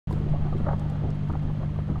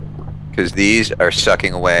Because these are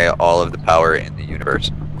sucking away all of the power in the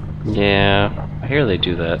universe. Yeah, I hear they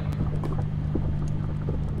do that.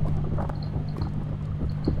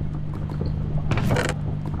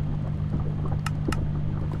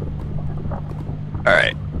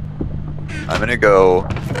 Alright. I'm gonna go...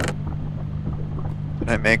 Can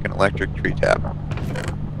I make an electric tree tap?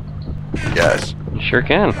 Yes. You sure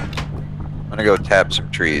can. I'm gonna go tap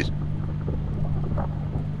some trees.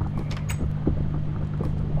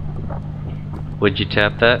 Would you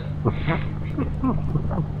tap that?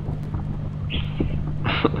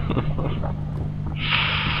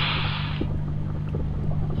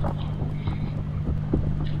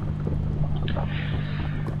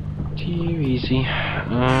 Too easy.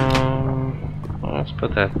 Let's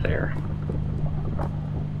put that there.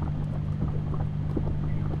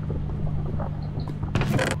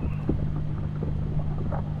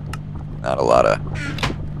 Not a lot of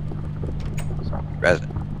resin.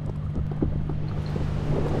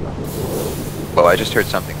 Whoa, I just heard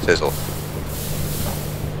something sizzle.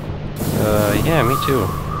 Yeah, me too.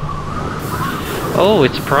 Oh,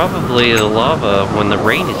 it's probably the lava when the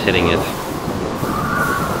rain is hitting it.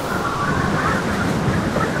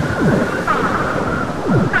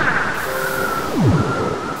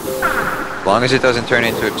 As long as it doesn't turn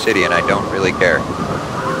into obsidian, I don't really care.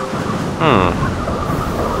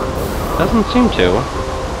 Doesn't seem to.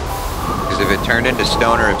 Because if it turned into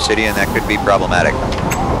stone or obsidian, that could be problematic.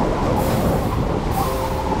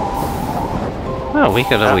 Well, we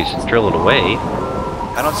could always drill it away.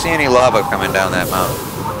 I don't see any lava coming down that mountain.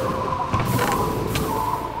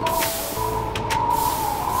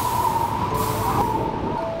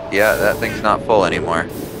 Yeah, that thing's not full anymore.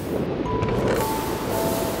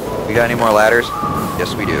 We got any more ladders?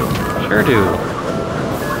 Yes, we do. Sure do.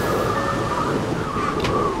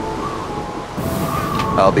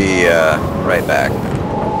 I'll be right back.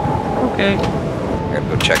 Okay. I gotta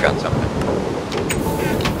go check on something.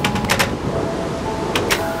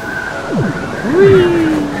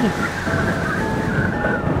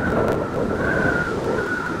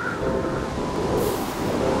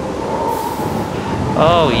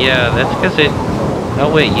 Oh yeah, that's because it...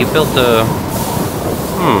 Oh wait, you built a...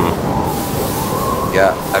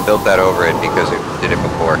 Yeah, I built that over it because it did it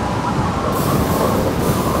before.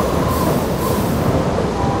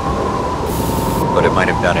 But it might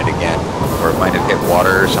have done it again. Or it might have hit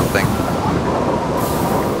water or something.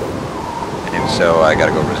 And if so, I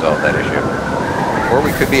gotta go resolve that issue. Or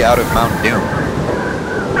we could be out of Mount Doom.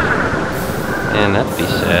 And that'd be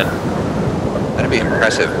sad. That'd be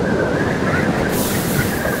impressive.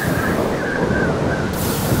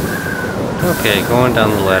 Okay, going down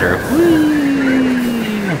the ladder. Whee!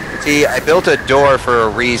 See, I built a door for a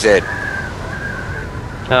reason.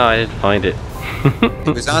 Oh, I didn't find it.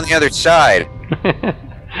 It was on the other side.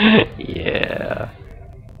 Yeah.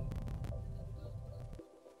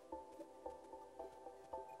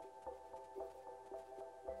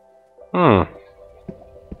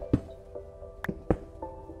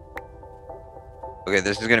 Okay,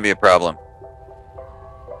 this is gonna be a problem.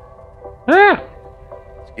 Ah!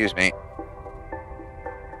 Excuse me.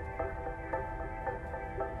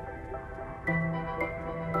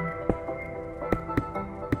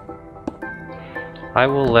 I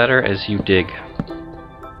will ladder as you dig.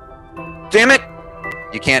 Damn it!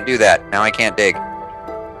 You can't do that. Now I can't dig.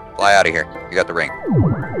 Fly out of here. You got the ring.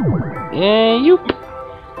 Yoop.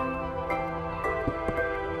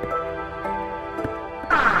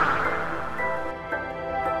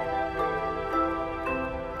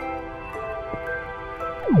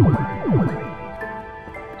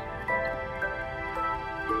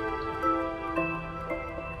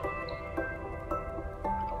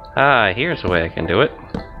 Ah, here's a way I can do it.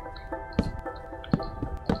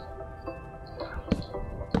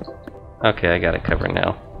 Okay, I got it covered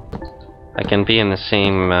now. I can be in the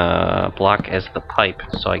same block as the pipe,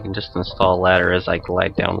 so I can just install a ladder as I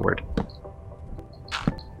glide downward.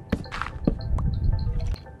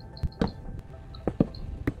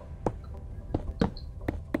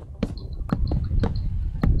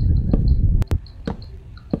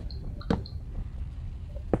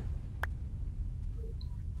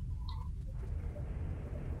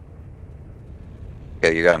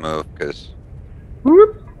 Okay, you gotta move, because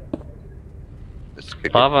Whoop. this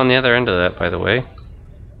could Lava on the other end of that, by the way.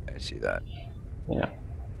 I see that. Yeah.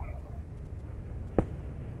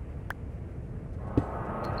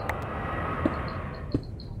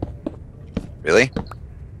 Really?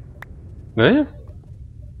 Yeah.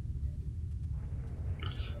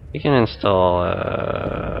 We can install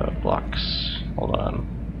blocks. Hold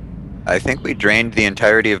on. I think we drained the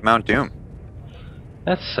entirety of Mount Doom.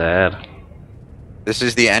 That's sad. This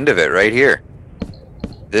is the end of it right here.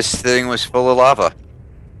 This thing was full of lava.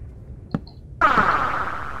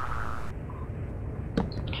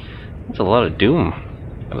 That's a lot of doom,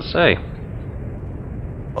 gotta say.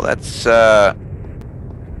 Well, that's,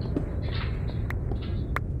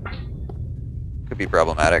 could be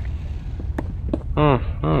problematic.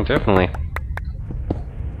 Definitely.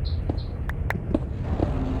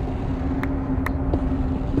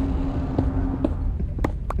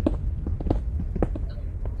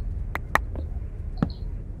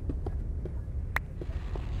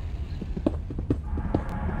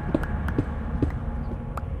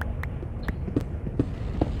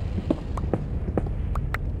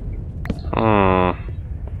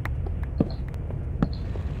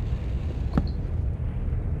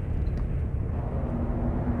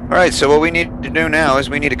 Alright, so what we need to do now is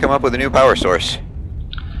we need to come up with a new power source.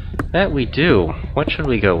 That we do. What should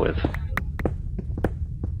we go with?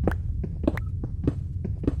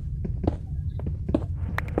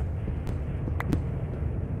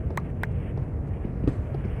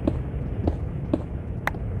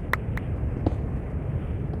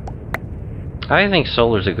 I think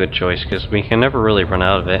solar's a good choice because we can never really run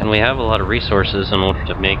out of it, and we have a lot of resources in order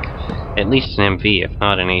to make at least an MV, if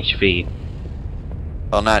not an HV.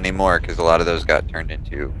 Well, not anymore, because a lot of those got turned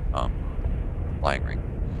into, flying ring.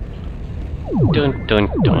 Dun dun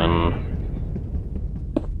dun.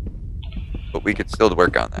 But we could still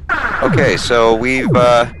work on that. Okay, so we've,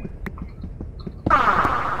 Damn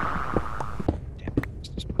it,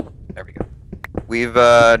 there we go. We've,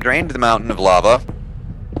 drained the mountain of lava.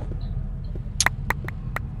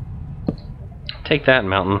 Take that,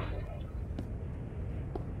 mountain.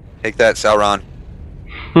 Take that, Sauron.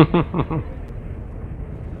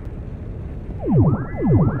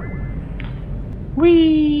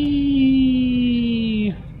 Whee!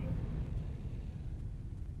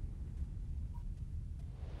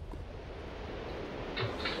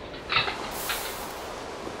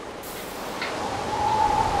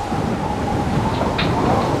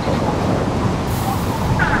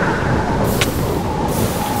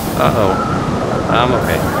 Uh-oh. I'm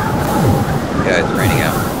okay. Yeah, it's raining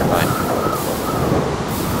out. Fine.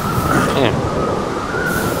 Yeah.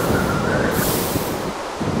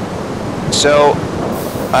 So,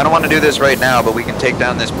 I don't want to do this right now, but we can take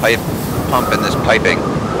down this pipe, pump and this piping.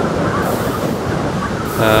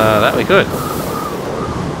 That we could.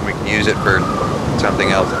 We can use it for something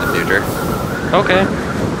else in the future. Okay.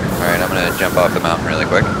 Alright, I'm gonna jump off the mountain really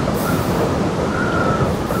quick.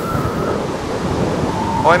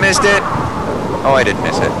 Oh, I missed it! Oh, I didn't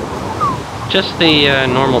miss it. Just the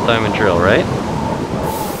normal diamond drill, right?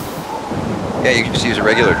 Yeah, you can just use a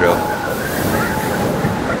regular drill.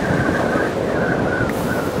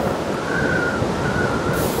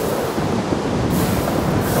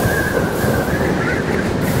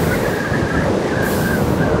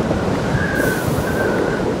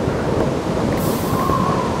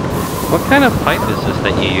 What kind of pipe is this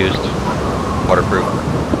that you used?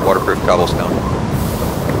 Waterproof cobblestone.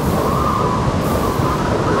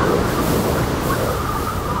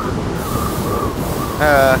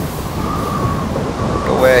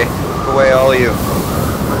 Go away, all of you.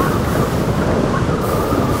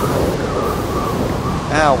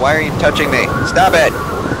 Ow, why are you touching me? Stop it!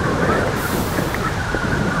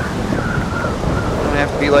 You don't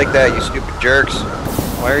have to be like that, you stupid jerks.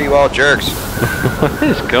 Why are you all jerks? What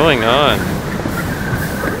is going on?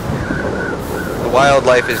 The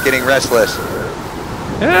wildlife is getting restless.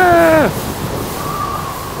 Ah!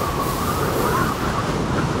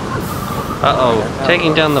 Uh-oh.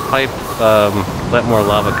 Taking down the pipe, let more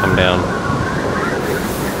lava come down.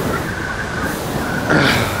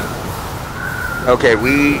 Okay,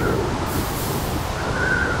 we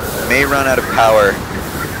may run out of power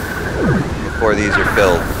before these are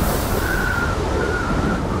filled.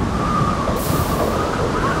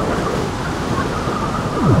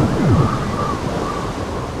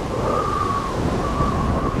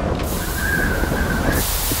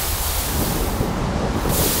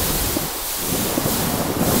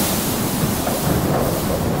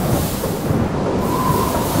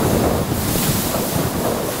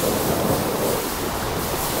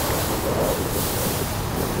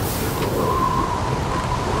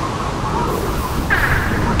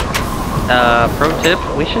 Pro tip,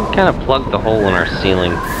 we should kind of plug the hole in our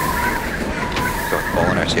ceiling. So, hole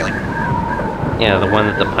in our ceiling? Yeah, the one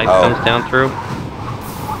that the pipe comes down through.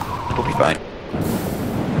 We'll be fine.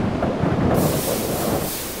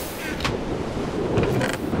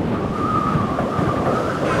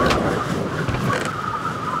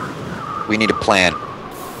 We need a plan.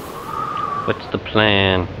 What's the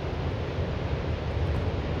plan?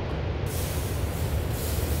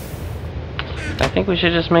 I think we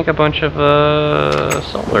should just make a bunch of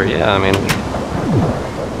solar. Yeah, I mean,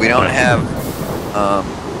 We don't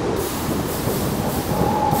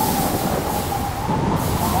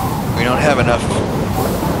have enough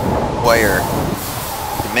wire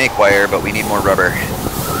to make wire, but we need more rubber.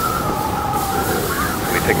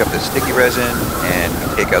 We pick up the sticky resin and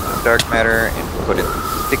we take out the dark matter and put it in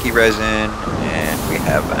the sticky resin, and we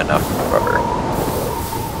have enough rubber.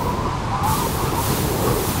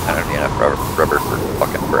 I don't need enough rubber for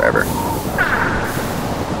fucking forever.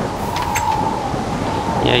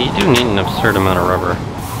 yeah, you do need an absurd amount of rubber.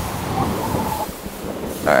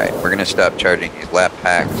 Alright, we're gonna stop charging these lap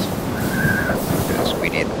packs because we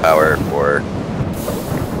need the power for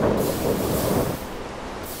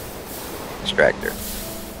extractor.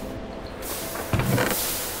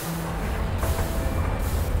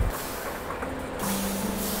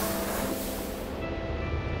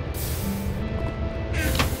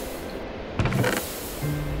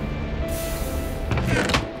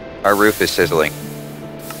 Our roof is sizzling.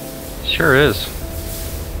 Sure is.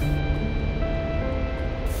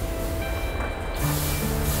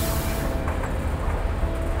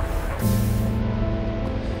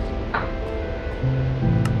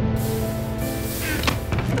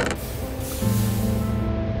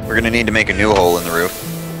 We're gonna need to make a new hole in the roof.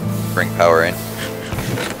 Bring power in.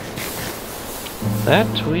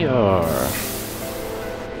 That we are.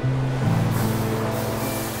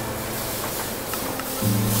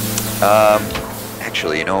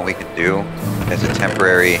 Actually, you know what we can do as a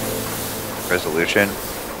temporary resolution?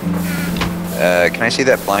 Can I see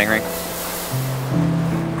that flying ring?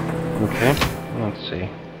 Okay, let's see.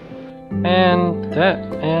 And that,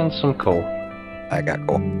 and some coal. I got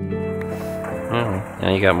coal. Oh, now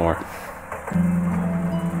you got more.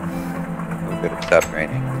 Oh, good, it stopped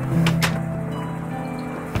raining.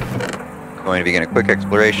 Going to begin a quick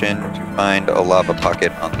exploration to find a lava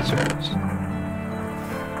pocket on the surface.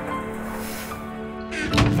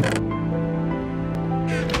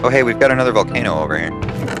 Oh hey, we've got another volcano over here.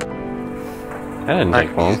 That didn't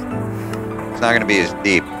take long. It's not going to be as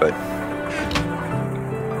deep, but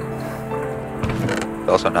it's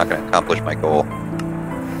also not going to accomplish my goal.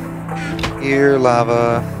 Here,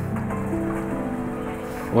 lava.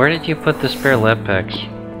 Where did you put the spare lab packs?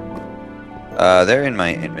 They're in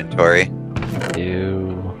my inventory.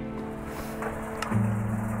 Ew.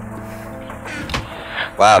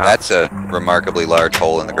 Wow, that's a remarkably large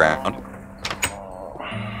hole in the ground.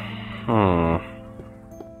 Hmm.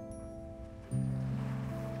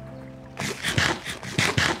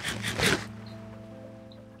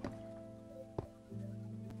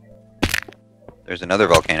 There's another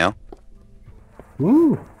volcano.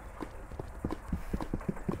 Woo.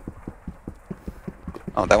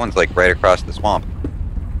 Oh, that one's like right across the swamp.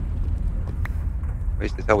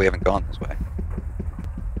 Waste to tell we haven't gone this way.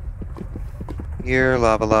 Here,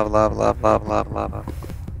 lava, lava, lava, lava, lava, lava, lava.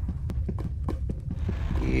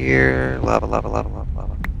 Here, lava, lava, lava, lava,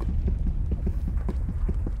 lava.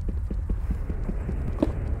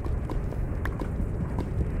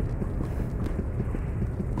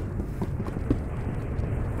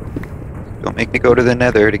 Don't make me go to the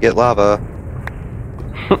nether to get lava.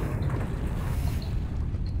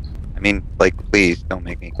 I mean, like, please don't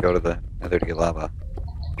make me go to the nether to get lava.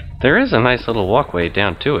 There is a nice little walkway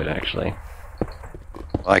down to it, actually.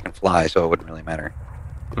 Well, I can fly, so it wouldn't really matter.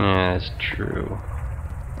 Yeah, that's true.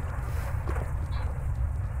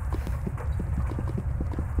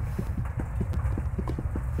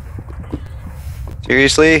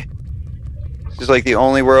 Seriously? This is like the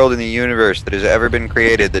only world in the universe that has ever been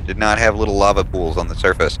created that did not have little lava pools on the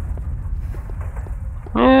surface.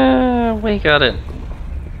 Yeah, we got it.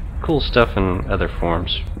 Cool stuff in other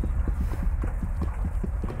forms.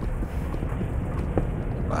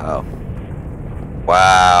 Wow.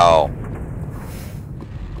 Wow.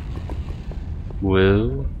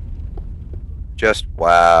 Woo. Just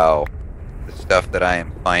wow. The stuff that I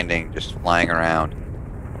am finding just flying around.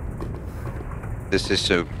 This is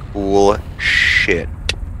so cool shit.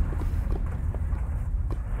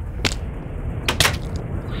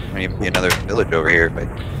 There might even be another village over here if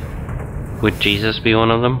I... Would Jesus be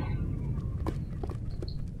one of them?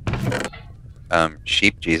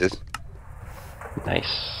 Sheep Jesus.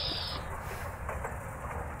 Nice.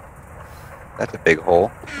 That's a big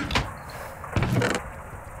hole.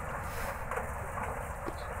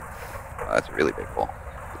 Oh, that's a really big hole.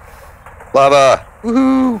 Lava!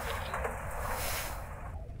 Woohoo!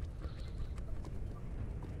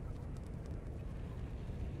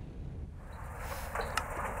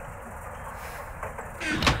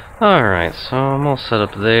 Alright, so I'm all set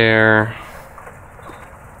up there.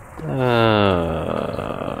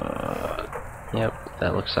 Yep,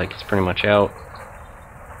 that looks like it's pretty much out.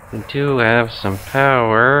 We do have some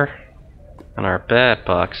power on our bat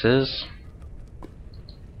boxes.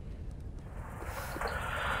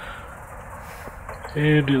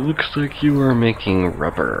 And it looks like you are making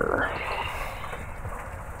rubber.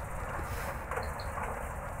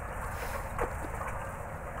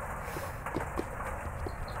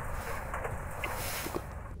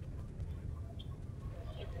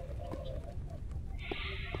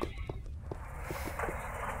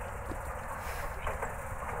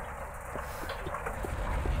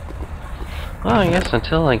 Well, I guess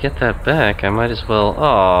until I get that back, I might as well...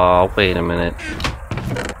 Oh, wait a minute.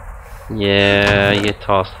 Yeah, you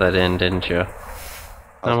tossed that in, didn't you?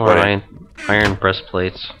 No more iron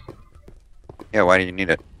breastplates. Yeah, why do you need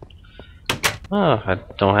it? Oh, I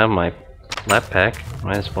don't have my lap pack.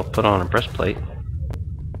 Might as well put on a breastplate.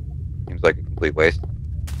 Seems like a complete waste.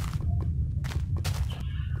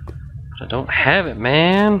 But I don't have it,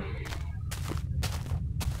 man.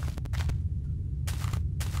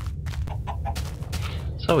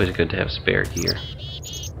 It's always good to have spare gear.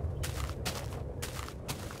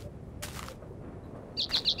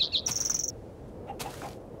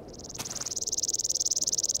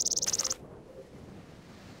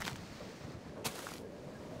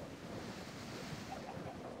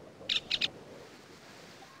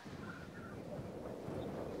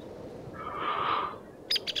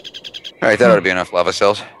 Alright, that ought to be enough lava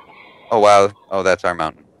cells. Oh wow. Oh, that's our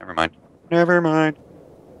mountain. Never mind. Never mind.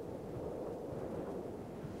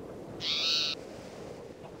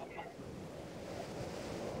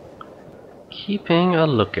 Keeping a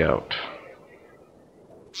lookout.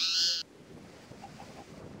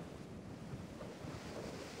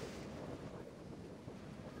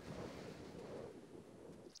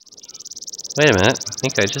 Wait a minute, I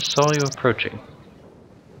think I just saw you approaching.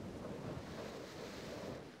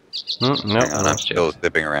 No, Hang on, I'm still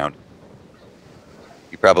zipping around.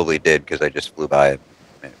 You probably did, because I just flew by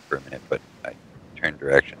for a minute, but I turned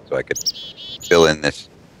direction so I could fill in this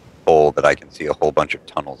hole that I can see a whole bunch of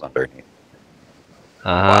tunnels underneath.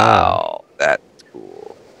 Wow, that's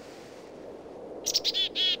cool.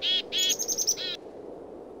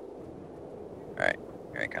 Alright,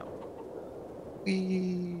 here I come.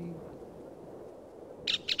 Whee!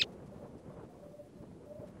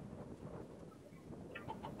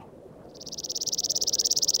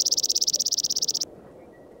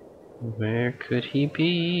 Where could he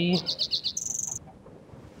be?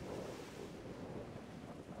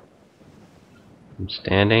 I'm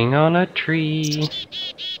standing on a tree.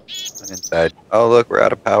 I'm inside. Oh look, we're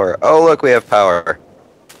out of power. Oh look, we have power.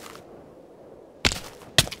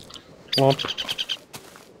 Womp.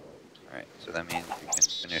 Alright, so that means we can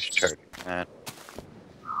finish charging that.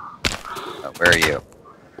 Oh, where are you?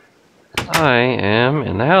 I am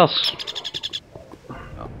in the house.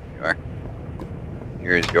 Oh, you are.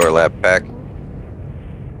 Here's your lab pack.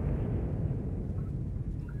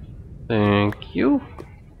 Thank you.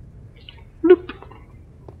 Bloop.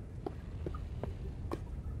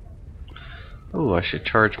 Oh, I should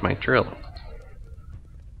charge my drill.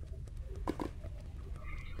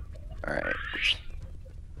 Alright.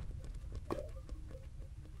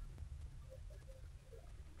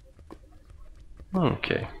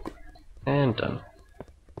 Okay. And done.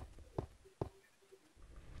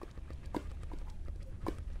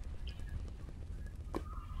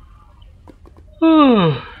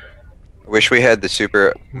 I wish we had the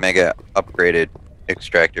super mega upgraded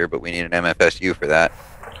extractor, but we need an MFSU for that.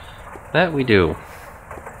 That we do.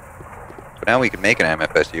 But now we can make an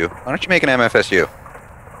MFSU. Why don't you make an MFSU?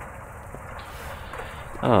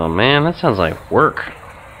 Oh man, that sounds like work.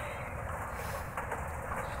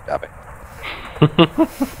 Stop it.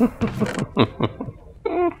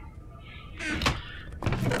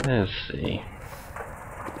 Let's see.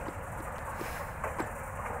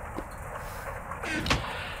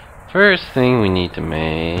 First thing we need to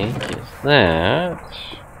make is that.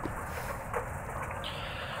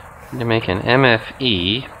 We need to make an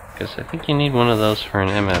MFE, because I think you need one of those for an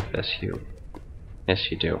MFSU. Yes,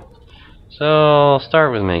 you do. So I'll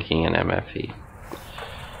start with making an MFE.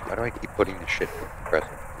 Why do I keep putting this shit in the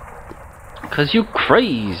compressor? Cause you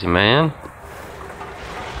crazy, man.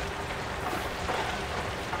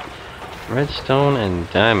 Redstone and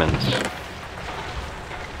diamonds.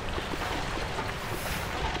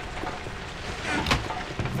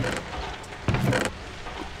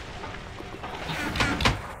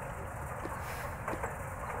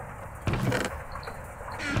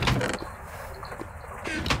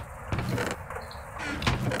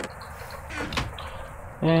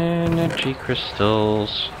 Energy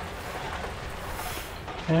crystals.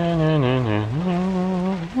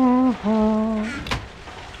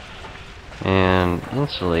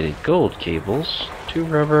 insulated gold cables, 2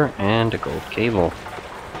 rubber, and a gold cable.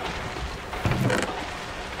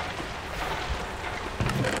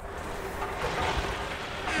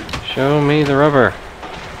 Show me the rubber.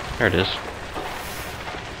 There it is.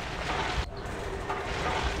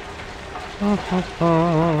 Boop.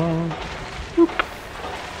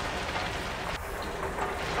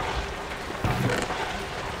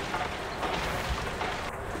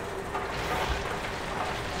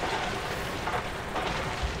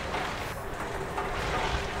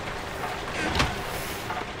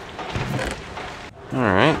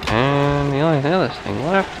 Alright, and the only other thing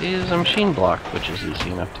left is a machine block, which is easy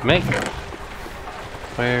enough to make.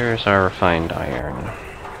 Where's our refined iron?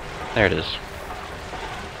 There it is.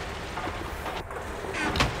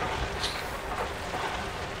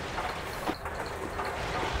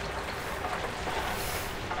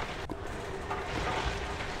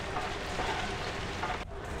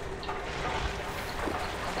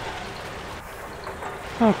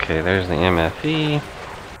 Okay, there's the MFE.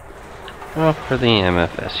 Off for the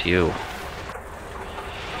MFSU.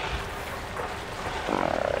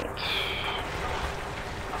 Alright.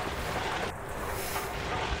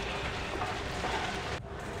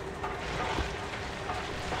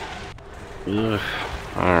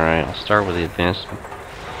 Alright, I'll start with the advanced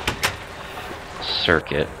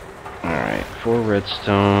circuit. Alright, 4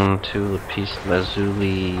 redstone, 2 lapis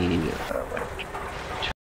lazuli,